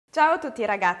Ciao a tutti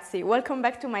ragazzi, welcome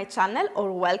back to my channel,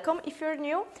 or welcome if you're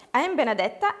new. I'm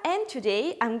Benedetta and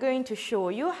today I'm going to show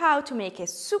you how to make a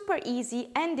super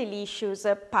easy and delicious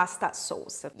pasta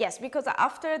sauce. Yes, because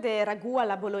after the Ragù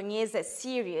alla Bolognese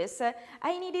series,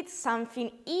 I needed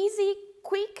something easy,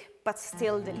 quick, but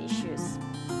still delicious.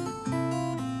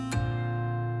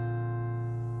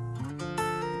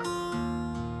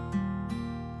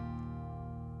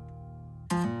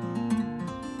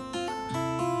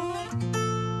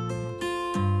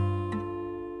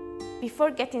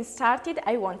 Before getting started,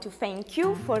 I want to thank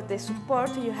you for the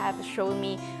support you have shown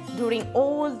me during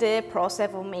all the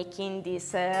process of making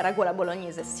this Ragù alla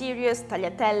Bolognese series,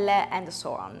 tagliatelle and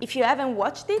so on. If you haven't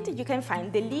watched it, you can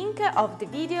find the link of the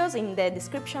videos in the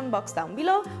description box down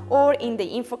below or in the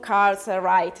info cards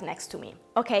right next to me.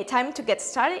 Okay, time to get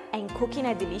started and cooking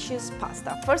a delicious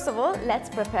pasta. First of all, let's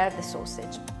prepare the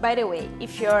sausage. By the way,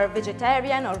 if you're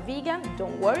vegetarian or vegan,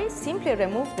 don't worry, simply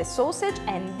remove the sausage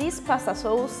and this pasta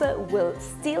sauce will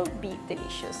still be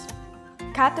delicious.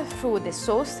 Cut through the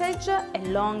sausage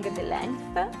along the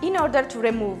length in order to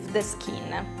remove the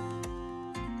skin.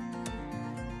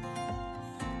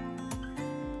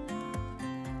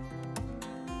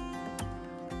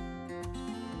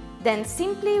 Then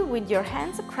simply with your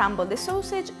hands crumble the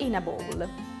sausage in a bowl.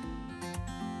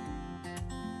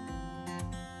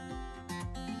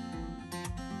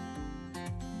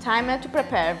 Time to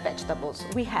prepare vegetables.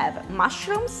 We have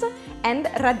mushrooms and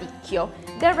radicchio,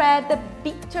 the red,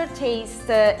 bitter taste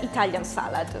Italian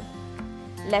salad.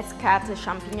 Let's cut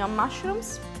champignon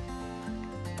mushrooms.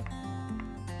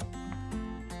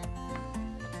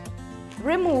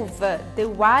 Remove the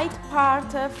white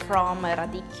part from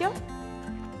radicchio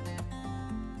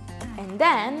and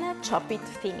then chop it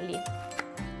thinly.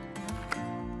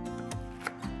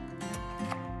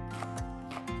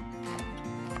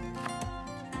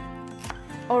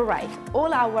 Alright,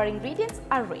 all our ingredients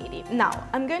are ready. Now,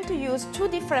 I'm going to use two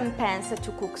different pans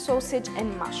to cook sausage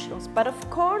and mushrooms, but of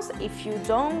course, if you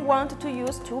don't want to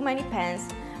use too many pans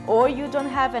or you don't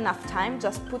have enough time,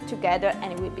 just put together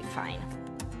and it will be fine.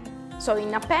 So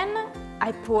in a pan,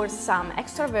 I pour some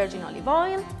extra virgin olive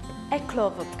oil, a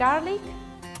clove of garlic,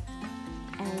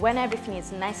 and when everything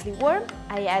is nicely warm,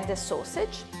 I add the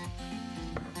sausage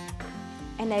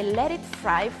and I let it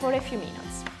fry for a few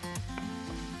minutes.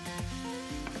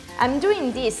 I'm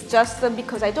doing this just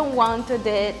because I don't want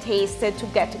the taste to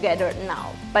get together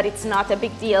now, but it's not a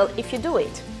big deal if you do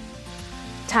it.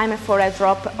 Time for a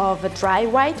drop of dry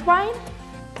white wine,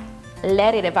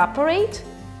 let it evaporate,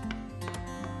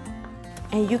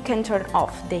 and you can turn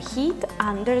off the heat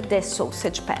under the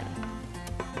sausage pan.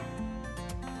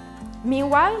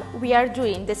 Meanwhile, we are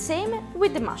doing the same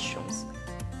with the mushrooms.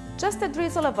 Just a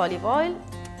drizzle of olive oil,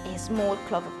 a small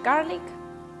clove of garlic,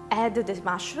 add the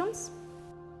mushrooms,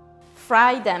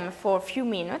 fry them for a few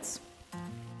minutes,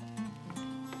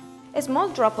 a small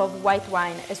drop of white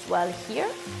wine as well here.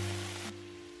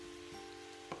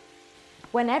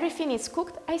 When everything is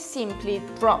cooked, I simply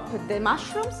drop the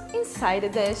mushrooms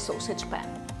inside the sausage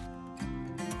pan.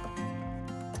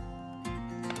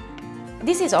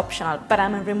 This is optional, but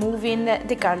I'm removing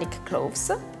the garlic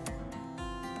cloves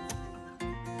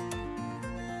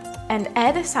and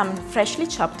add some freshly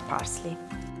chopped parsley.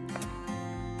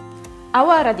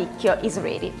 Our radicchio is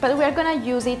ready, but we are gonna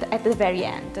use it at the very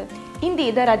end.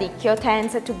 Indeed, the radicchio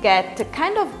tends to get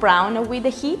kind of brown with the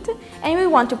heat, and we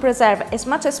want to preserve as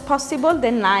much as possible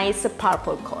the nice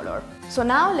purple color. So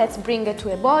now let's bring it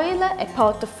to a boil, a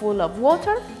pot full of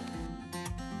water.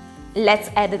 Let's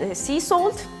add the sea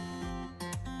salt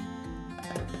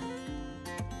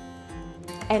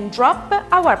and drop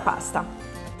our pasta.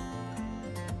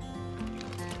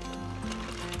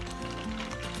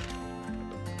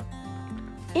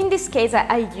 In this case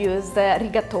I used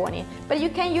rigatoni, but you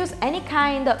can use any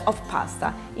kind of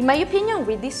pasta. In my opinion,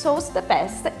 with this sauce the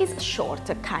best is short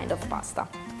kind of pasta.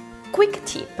 Quick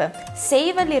tip,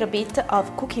 save a little bit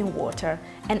of cooking water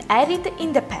and add it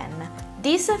in the pan.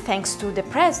 This, thanks to the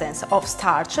presence of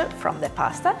starch from the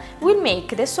pasta, will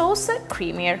make the sauce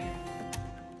creamier.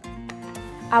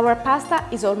 Our pasta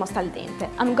is almost al dente.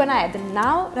 I'm gonna add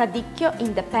now radicchio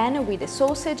in the pan with the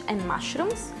sausage and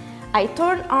mushrooms. I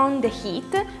turn on the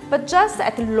heat, but just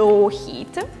at low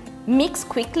heat. Mix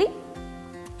quickly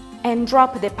and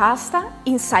drop the pasta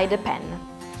inside the pan.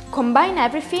 Combine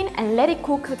everything and let it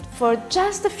cook for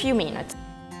just a few minutes.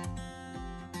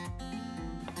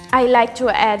 I like to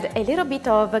add a little bit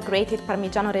of grated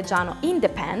Parmigiano Reggiano in the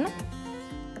pan.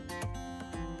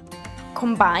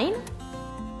 Combine.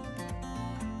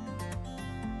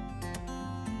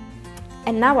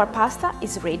 And now our pasta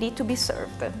is ready to be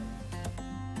served.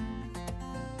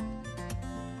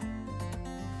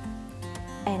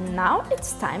 And now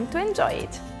it's time to enjoy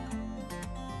it.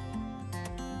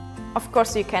 Of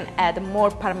course, you can add more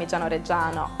Parmigiano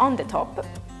Reggiano on the top.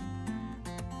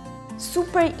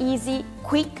 Super easy,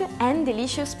 quick and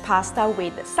delicious pasta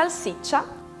with salsiccia,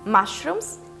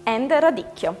 mushrooms and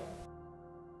radicchio.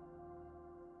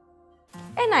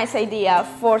 A nice idea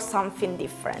for something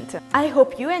different. I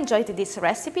hope you enjoyed this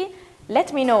recipe.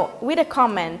 Let me know with a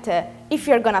comment if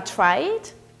you're gonna try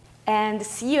it, and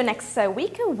see you next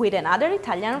week with another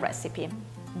Italian recipe.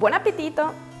 Buon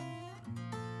appetito!